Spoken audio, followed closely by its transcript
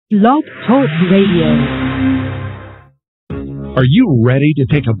Blog Talk Radio. Are you ready to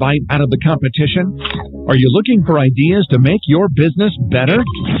take a bite out of the competition? Are you looking for ideas to make your business better?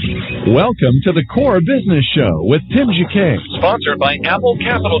 Welcome to the Core Business Show with Tim Gage, sponsored by Apple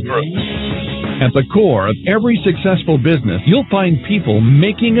Capital Group. At the core of every successful business, you'll find people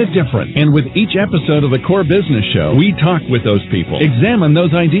making a difference. And with each episode of the Core Business Show, we talk with those people, examine those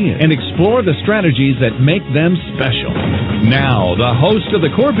ideas, and explore the strategies that make them special. Now, the host of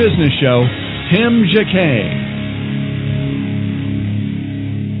the Core Business Show, Tim Gage.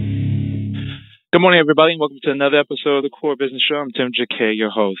 Good morning, everybody, and welcome to another episode of the Core Business Show. I'm Tim Gage, your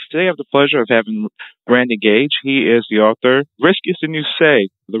host. Today, I have the pleasure of having Randy Gage. He is the author. Risk is the new say.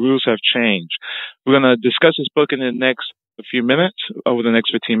 The rules have changed. We're going to discuss this book in the next few minutes, over the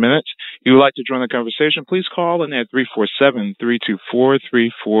next 15 minutes. If you would like to join the conversation, please call in at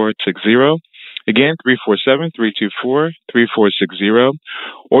 347-324-3460. Again, 347-324-3460.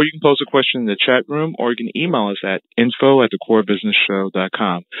 Or you can post a question in the chat room, or you can email us at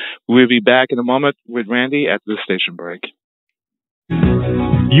info@thecorebusinessshow.com. We'll be back in a moment with Randy at the station break.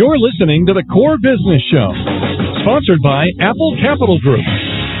 You're listening to the Core Business Show, sponsored by Apple Capital Group.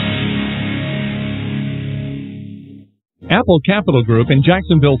 Apple Capital Group in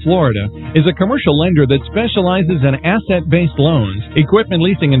Jacksonville, Florida, is a commercial lender that specializes in asset-based loans, equipment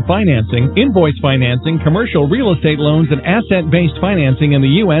leasing and financing, invoice financing, commercial real estate loans, and asset-based financing in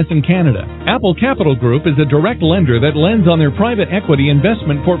the U.S. and Canada. Apple Capital Group is a direct lender that lends on their private equity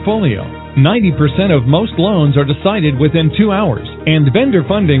investment portfolio. 90% of most loans are decided within 2 hours, and vendor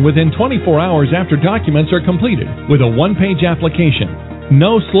funding within 24 hours after documents are completed, with a one-page application.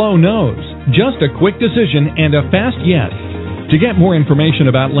 No slow no's, just a quick decision and a fast yes. To get more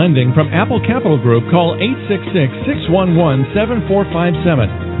information about lending from Apple Capital Group, call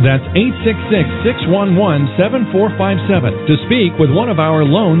 866-611-7457. That's 866-611-7457 to speak with one of our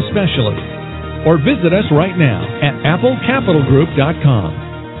loan specialists. Or visit us right now at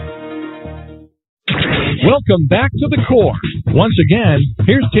applecapitalgroup.com. Welcome back to the Core. Once again,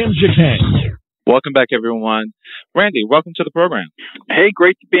 here's Tim Gage. Welcome back, everyone. Randy, welcome to the program. Hey,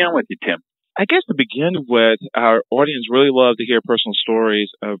 great to be on with you, Tim. I guess to begin with, our audience really love to hear personal stories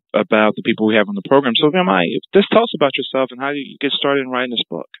about the people we have on the program. So, just tell us about yourself and how you get started in writing this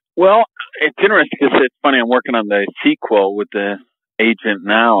book. Well, it's interesting because it's funny. I'm working on the sequel with the agent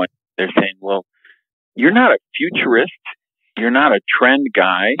now, and they're saying, well, you're not a futurist. You're not a trend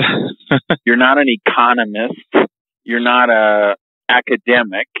guy. You're not an economist. You're not a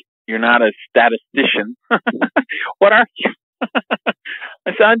academic. You're not a statistician. What are you?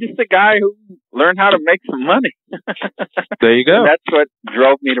 I said, I'm just a guy who learned how to make some money. There you go. And that's what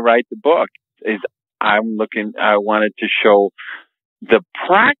drove me to write the book. I wanted to show the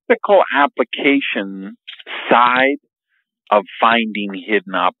practical application side of finding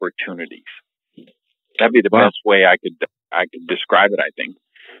hidden opportunities. That'd be the best way I could describe it, I think.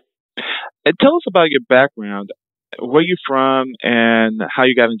 And tell us about your background. Where you from and how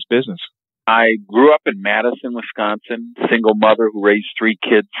you got into business? I grew up in Madison, Wisconsin, single mother who raised 3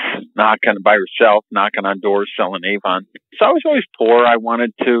 kids, by herself, knocking on doors, selling Avon. So I was always poor. I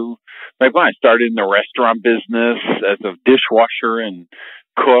wanted to, when I started in the restaurant business as a dishwasher and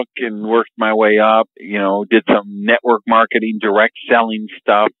cook and worked my way up, did some network marketing, direct selling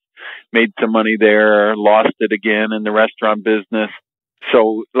stuff, made some money there, lost it again in the restaurant business.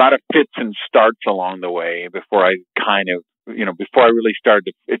 So a lot of fits and starts along the way before I before I really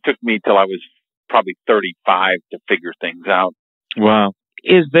started. It took me till I was probably 35 to figure things out. Wow.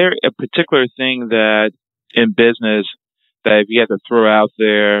 Is there a particular thing that in business that if you had to throw out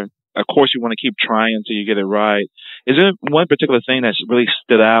there, of course you want to keep trying until you get it right. Is there one particular thing that's really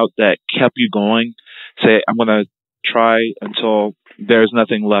stood out that kept you going? Say, I'm going to try until there's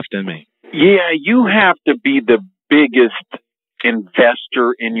nothing left in me. Yeah, you have to be the biggest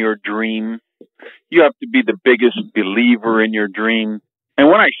investor in your dream. You have to be the biggest believer in your dream. And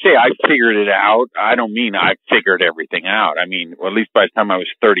when I say I figured it out, I don't mean I figured everything out. I mean, well, at least by the time I was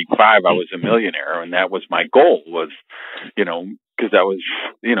 35, I was a millionaire, and that was my goal. Because I was,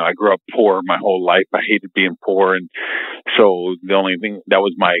 I grew up poor my whole life. I hated being poor, and so the only thing that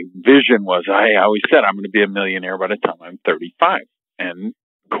was my vision was I always said I'm going to be a millionaire by the time I'm 35. And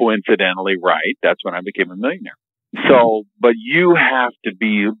coincidentally, right, that's when I became a millionaire. So, but you have to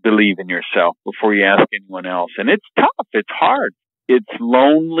believe in yourself before you ask anyone else. And it's tough. It's hard. It's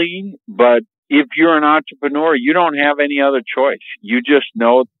lonely. But if you're an entrepreneur, you don't have any other choice. You just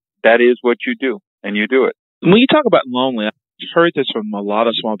know that is what you do, and you do it. When you talk about lonely, I've heard this from a lot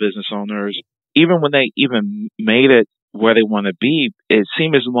of small business owners. Even when they even made it where they want to be, it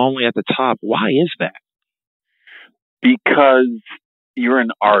seems as lonely at the top. Why is that? Because you're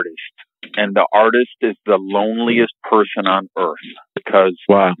an artist, and the artist is the loneliest person on earth because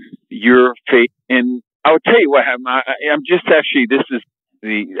Wow. you're and I'll tell you what happened. I'm just actually, this is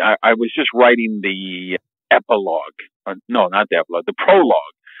I was just writing the epilogue. No, not the epilogue, the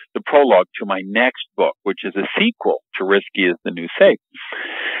prologue. The prologue to my next book, which is a sequel to Risky is the New Safe.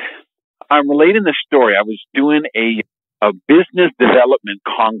 I'm relating the story. I was doing a business development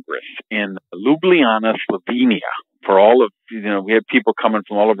congress in Ljubljana, Slovenia. For all of, we had people coming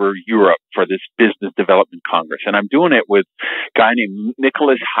from all over Europe for this business development congress. And I'm doing it with a guy named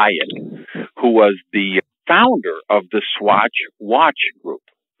Nicholas Hyatt, who was the founder of the Swatch watch group.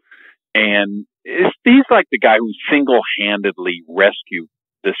 And he's like the guy who single-handedly rescued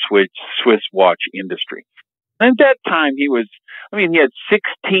the Swiss watch industry. And at that time, he had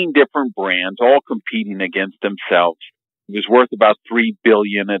 16 different brands, all competing against themselves. He was worth about $3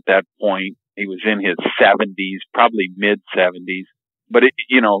 billion at that point. He was in his 70s, probably mid-70s. But it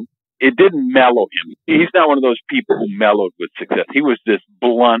didn't mellow him. He's not one of those people who mellowed with success. He was this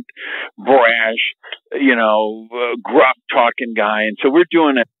blunt, brash, gruff-talking guy. And so we're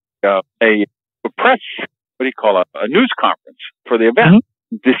doing a press, a news conference for the event. Mm-hmm.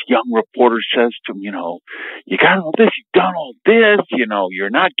 This young reporter says to him, you got all this, you've done all this, you're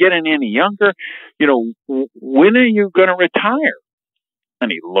not getting any younger. When are you going to retire?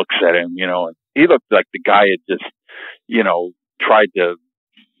 And he looks at him, and he looked like the guy had just, tried to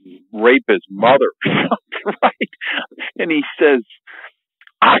rape his mother or something, right? And he says,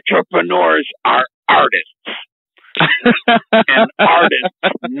 entrepreneurs are artists. And artists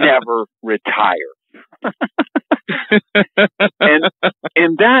never retire. And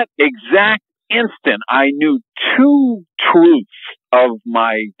in that exact instant, I knew two truths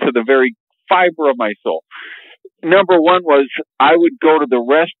to the very fiber of my soul. Number one was I would go to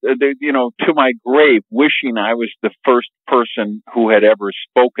to my grave wishing I was the first person who had ever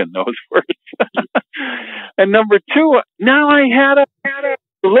spoken those words. And number two, now I had a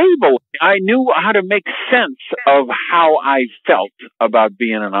label. I knew how to make sense of how I felt about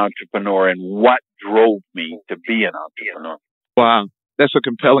being an entrepreneur and what drove me to be an entrepreneur. Wow. That's a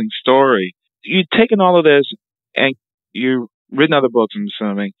compelling story. You've taken all of this and you've written other books, I'm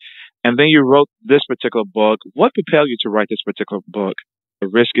assuming, and then you wrote this particular book. What propelled you to write this particular book, The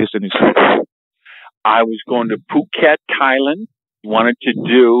Risk is the New Safe? I was going to Phuket, Thailand. Wanted to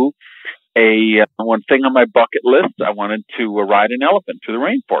do one thing on my bucket list. I wanted to ride an elephant through the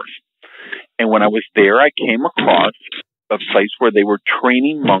rainforest. And when I was there, I came across a place where they were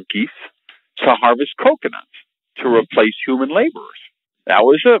training monkeys to harvest coconuts to replace human laborers. That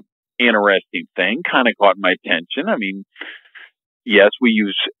was an interesting thing, kind of caught my attention. I mean, yes, we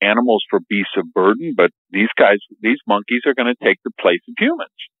use animals for beasts of burden, but these monkeys are going to take the place of humans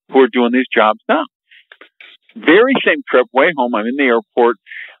who are doing these jobs now. Very same trip, way home, I'm in the airport.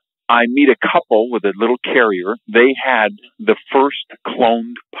 I meet a couple with a little carrier. They had the first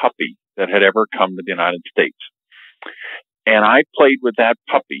cloned puppy that had ever come to the United States. And I played with that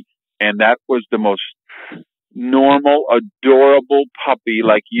puppy, and that was the most normal, adorable puppy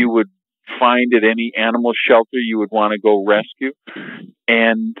like you would find at any animal shelter you would want to go rescue.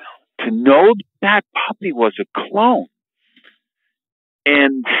 And to know that puppy was a clone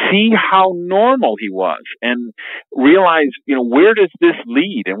and see how normal he was and realize, where does this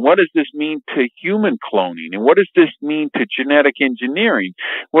lead and what does this mean to human cloning and what does this mean to genetic engineering?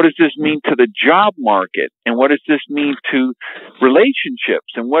 What does this mean to the job market? And what does this mean to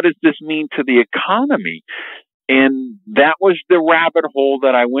relationships? And what does this mean to the economy? And that was the rabbit hole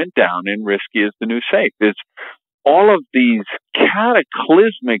that I went down in Risky is the New Safe. It's all of these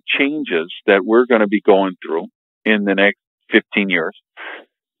cataclysmic changes that we're going to be going through in the next 15 years,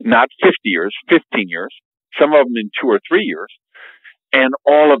 not 50 years, 15 years, some of them in 2 or 3 years, and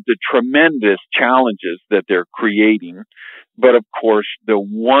all of the tremendous challenges that they're creating, but of course the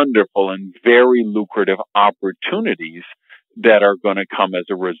wonderful and very lucrative opportunities that are going to come as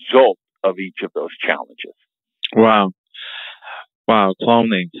a result of each of those challenges. Wow.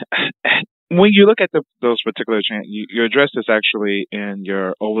 Cloning. When you look at those particular changes, you address this actually in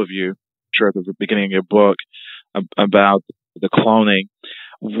your overview, sure, at the beginning of your book, about the cloning.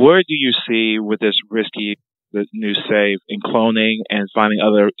 Where do you see with this Risky, the New Safe, in cloning and finding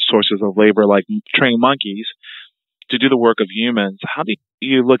other sources of labor like training monkeys to do the work of humans? How do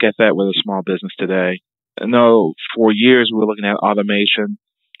you look at that with a small business today? I know for years we were looking at automation,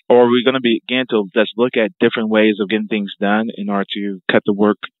 or are we going to begin to just look at different ways of getting things done in order to cut the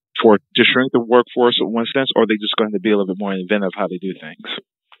work to shrink the workforce in one sense, or are they just going to be a little bit more inventive how they do things?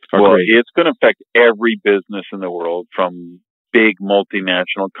 Well, it's going to affect every business in the world, from big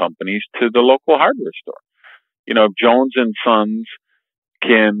multinational companies to the local hardware store. If Jones and Sons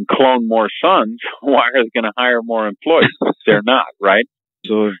can clone more sons, why are they going to hire more employees? They're not, right?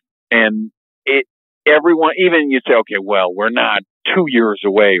 So, And everyone, even you say, okay, well, we're not 2 years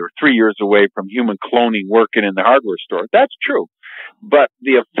away or 3 years away from human cloning working in the hardware store. That's true. But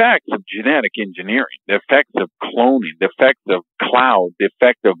the effects of genetic engineering, the effects of cloning, the effects of cloud, the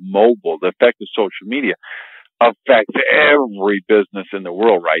effect of mobile, the effect of social media affects every business in the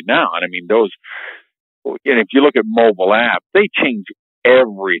world right now. And I mean, and if you look at mobile apps, they change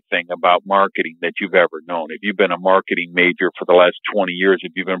everything about marketing that you've ever known. If you've been a marketing major for the last 20 years,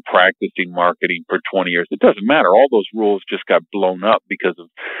 if you've been practicing marketing for 20 years, it doesn't matter. All those rules just got blown up because of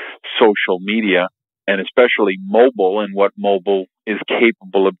social media, and especially mobile and what mobile is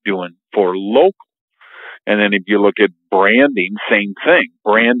capable of doing for local. And then if you look at branding, same thing.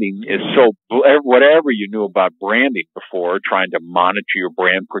 Branding is whatever you knew about branding before, trying to monitor your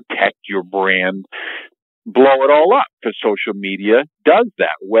brand, protect your brand, blow it all up, because social media does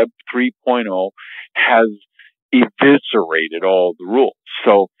that. Web 3.0 has eviscerated all the rules.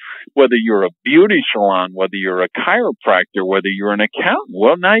 So whether you're a beauty salon, whether you're a chiropractor, whether you're an accountant,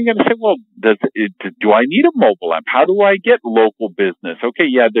 well, now you're going to say, well, do I need a mobile app? How do I get local business? Okay,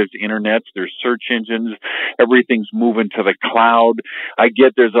 yeah, there's internets, there's search engines, everything's moving to the cloud. I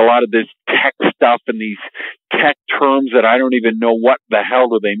get there's a lot of this tech stuff and these tech terms that I don't even know what the hell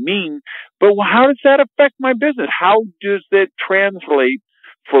do they mean. But how does that affect my business? How does that translate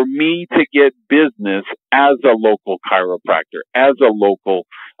for me to get business as a local chiropractor, as a local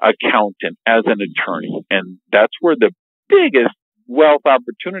accountant, as an attorney? And that's where the biggest wealth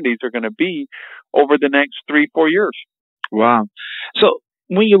opportunities are going to be over the next 3-4 years. wow. So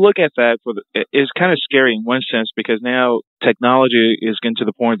when you look at that, it's kind of scary in one sense, because now technology is getting to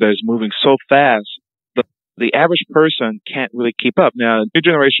the point that it's moving so fast. The average person can't really keep up. Now, the new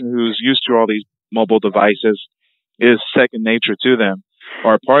generation who's used to all these mobile devices is second nature to them,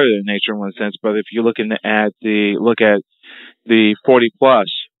 or part of their nature in one sense. But if you're looking at the 40 plus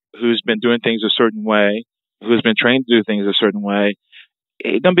who's been doing things a certain way, who's been trained to do things a certain way,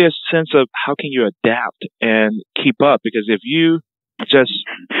 it's going to be a sense of how can you adapt and keep up? Because if you just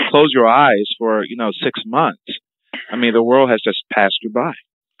close your eyes for 6 months, I mean, the world has just passed you by.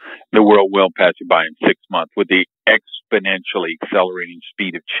 The world will pass you by in 6 months with the exponentially accelerating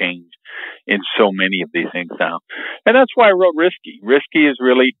speed of change in so many of these things now. And that's why I wrote Risky. Risky is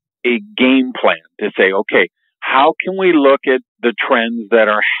really a game plan to say, okay, how can we look at the trends that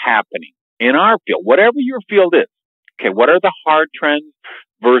are happening in our field, whatever your field is? Okay, what are the hard trends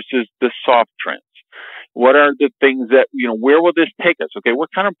versus the soft trends? What are the things that, where will this take us? Okay,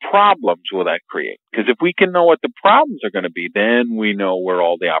 what kind of problems will that create? Because if we can know what the problems are going to be, then we know where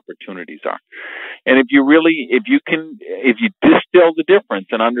all the opportunities are. And if you distill the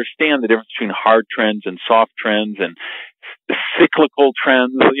difference and understand the difference between hard trends and soft trends and the cyclical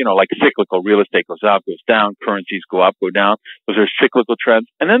trends, like cyclical, real estate goes up, goes down, currencies go up, go down. Those are cyclical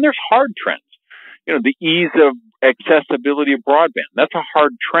trends. And then there's hard trends. The ease of accessibility of broadband. That's a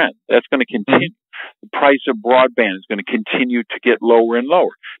hard trend. That's going to continue. The price of broadband is going to continue to get lower and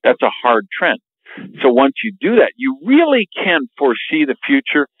lower. That's a hard trend. So once you do that, you really can foresee the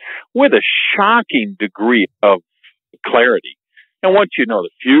future with a shocking degree of clarity. And once you know the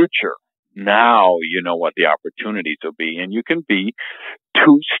future, now you know what the opportunities will be, and you can be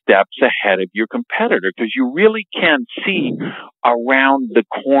 2 steps ahead of your competitor, because you really can see around the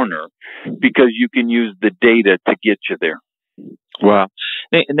corner, because you can use the data to get you there. Wow.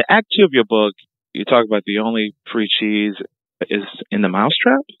 In the Act 2 of your book, you talk about the only free cheese is in the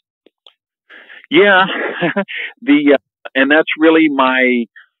mousetrap? Yeah. And that's really my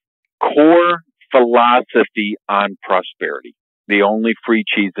core philosophy on prosperity. The only free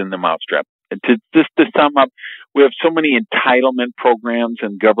cheese in the mousetrap. And to sum up, we have so many entitlement programs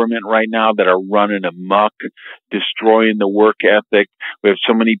in government right now that are running amok, destroying the work ethic. We have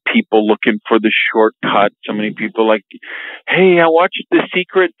so many people looking for the shortcut. So many people like, hey, I watched The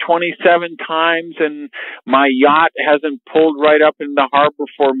Secret 27 times and my yacht hasn't pulled right up in the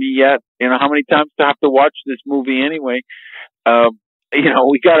harbor for me yet. How many times do I have to watch this movie anyway?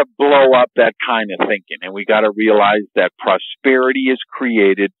 We got to blow up that kind of thinking, and we got to realize that prosperity is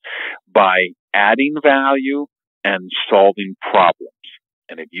created by adding value and solving problems.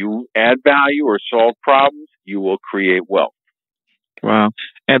 And if you add value or solve problems, you will create wealth. Wow.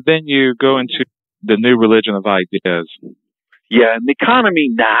 And then you go into the new religion of ideas. Yeah, and the economy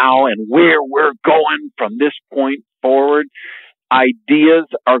now and where we're going from this point forward, ideas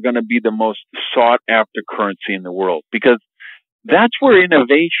are going to be the most sought after currency in the world, because that's where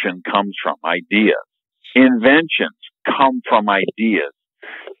innovation comes from, ideas. Inventions come from ideas.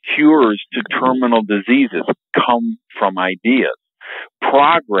 Cures to terminal diseases come from ideas.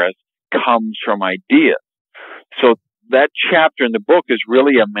 Progress comes from ideas. So that chapter in the book is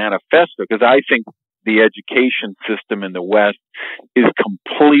really a manifesto, because I think the education system in the West is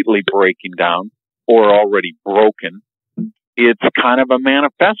completely breaking down or already broken. It's kind of a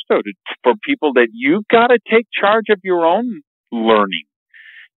manifesto for people that you've got to take charge of your own learning,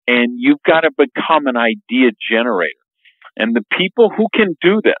 and you've got to become an idea generator. And the people who can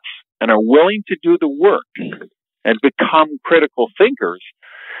do this and are willing to do the work and become critical thinkers,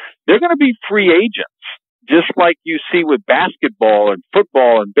 they're going to be free agents, just like you see with basketball and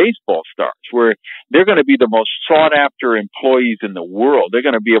football and baseball stars, where they're going to be the most sought after employees in the world. They're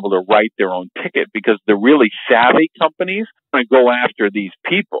going to be able to write their own ticket, because the really savvy companies are going to go after these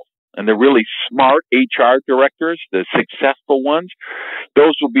people. And the really smart HR directors, the successful ones,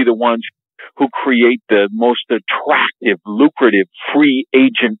 those will be the ones who create the most attractive, lucrative, free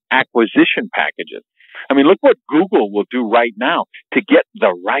agent acquisition packages. I mean, look what Google will do right now to get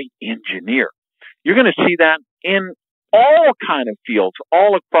the right engineer. You're going to see that in all kind of fields,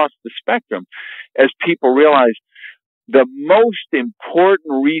 all across the spectrum, as people realize the most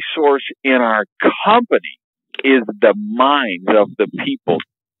important resource in our company is the minds of the people,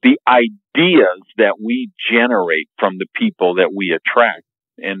 the ideas that we generate from the people that we attract.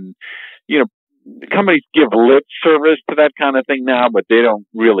 And, you know, companies give lip service to that kind of thing now, but they don't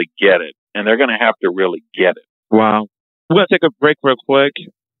really get it. And they're going to have to really get it. Wow. We're going to take a break real quick,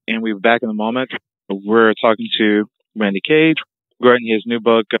 and we'll be back in a moment. We're talking to Randy Gage regarding his new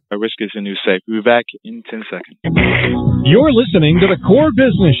book, Risk is the New Safe. We'll be back in 10 seconds. You're listening to The Core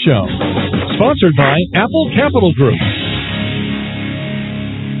Business Show, sponsored by Apple Capital Group.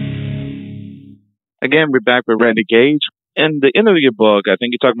 Again, we're back with Randy Gage. In the end of your book, I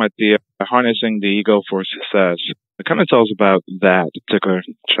think you talk about the harnessing the ego for success. It kind of tells us about that particular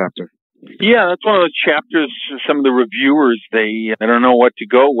chapter. Yeah, that's one of those chapters. Some of the reviewers, they don't know where to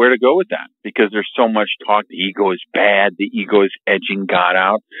go with that, because there's so much talk. The ego is bad. The ego is edging God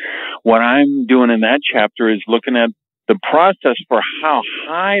out. What I'm doing in that chapter is looking at the process for how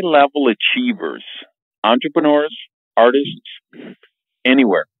high-level achievers, entrepreneurs, artists,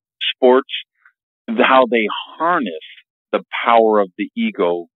 anywhere, sports, how they harness the power of the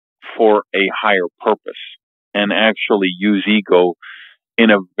ego for a higher purpose and actually use ego in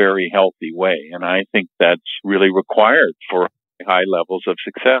a very healthy way. And I think that's really required for high levels of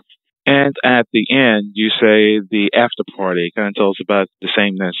success. And at the end, you say the after party kind of tells us about the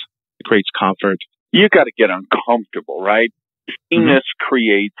sameness. It creates comfort. You got to get uncomfortable, right? Sameness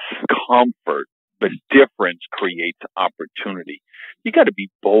creates comfort, but difference creates opportunity. You got to be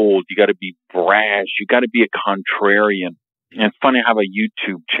bold. You got to be brash. You got to be a contrarian. And it's funny, I have a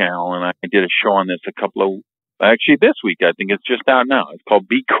YouTube channel, and I did a show on this actually this week. I think it's just out now. It's called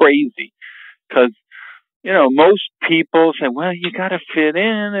Be Crazy. Because, you know, most people say, well, you got to fit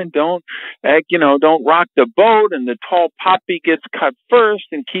in and don't rock the boat, and the tall poppy gets cut first,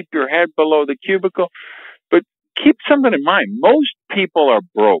 and keep your head below the cubicle. But keep something in mind. Most people are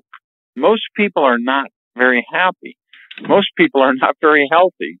broke. Most people are not very happy. Most people are not very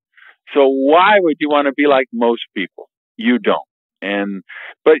healthy. So why would you want to be like most people? You don't.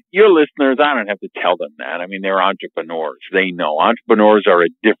 But your listeners, I don't have to tell them that. I mean, they're entrepreneurs. They know entrepreneurs are a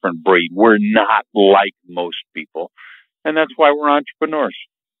different breed. We're not like most people. And that's why we're entrepreneurs.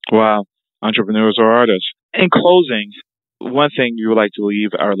 Wow. Entrepreneurs are artists. In closing, one thing you would like to leave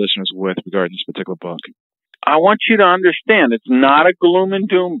our listeners with regarding this particular book? I want you to understand it's not a gloom and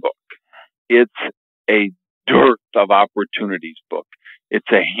doom book. It's a dearth of opportunities book.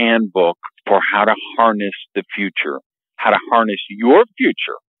 It's a handbook for how to harness the future, how to harness your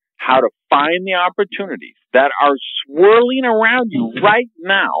future, how to find the opportunities that are swirling around you right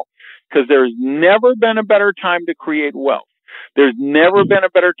now, because there's never been a better time to create wealth. There's never been a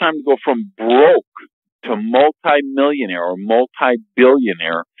better time to go from broke to multi-millionaire or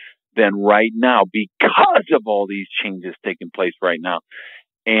multi-billionaire than right now, because of all these changes taking place right now.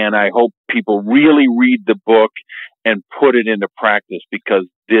 And I hope people really read the book and put it into practice, because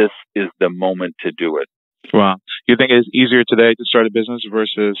this is the moment to do it. Wow. You think it's easier today to start a business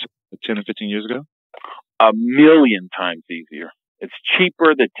versus 10 or 15 years ago? 1,000,000 times easier. It's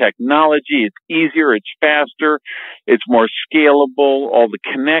cheaper, the technology, it's easier, it's faster, it's more scalable, all the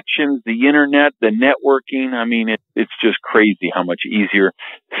connections, the internet, the networking. I mean, it's just crazy how much easier,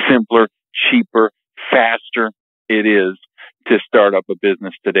 simpler, cheaper, faster it is to start up a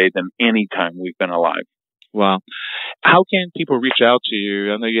business today than any time we've been alive. Wow. How can people reach out to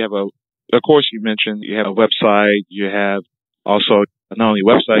you? I know you have of course, you mentioned you have a website, you have also not only a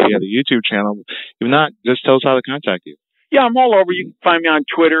website, you have a YouTube channel. If not, just tell us how to contact you. Yeah, I'm all over. You can find me on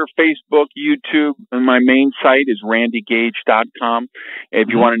Twitter, Facebook, YouTube, and my main site is randygage.com. If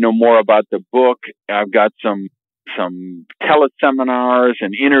you want to know more about the book, I've got some teleseminars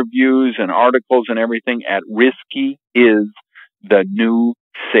and interviews and articles and everything at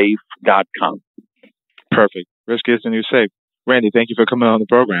riskyyisthenewsafe.com. Perfect. Risky is the new safe. Randy, thank you for coming on the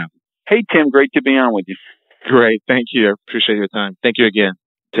program. Hey, Tim, great to be on with you. Great. Thank you. I appreciate your time. Thank you again.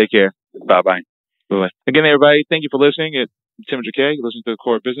 Take care. Bye-bye. Bye-bye. Again, everybody, thank you for listening. It's Tim Jacquet. You listen to the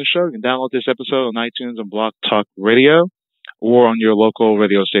Core Business Show. You can download this episode on iTunes and Blog Talk Radio or on your local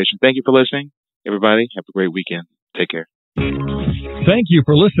radio station. Thank you for listening. Everybody, have a great weekend. Take care. Thank you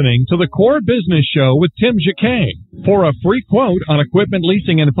for listening to the Core Business Show with Tim Jacquet. For a free quote on equipment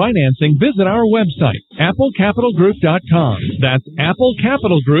leasing and financing, visit our website, applecapitalgroup.com. That's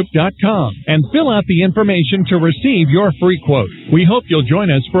applecapitalgroup.com. And fill out the information to receive your free quote. We hope you'll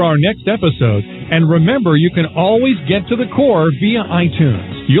join us for our next episode. And remember, you can always get to the core via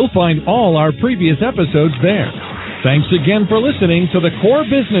iTunes. You'll find all our previous episodes there. Thanks again for listening to the Core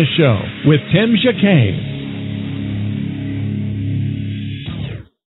Business Show with Tim Jacquet.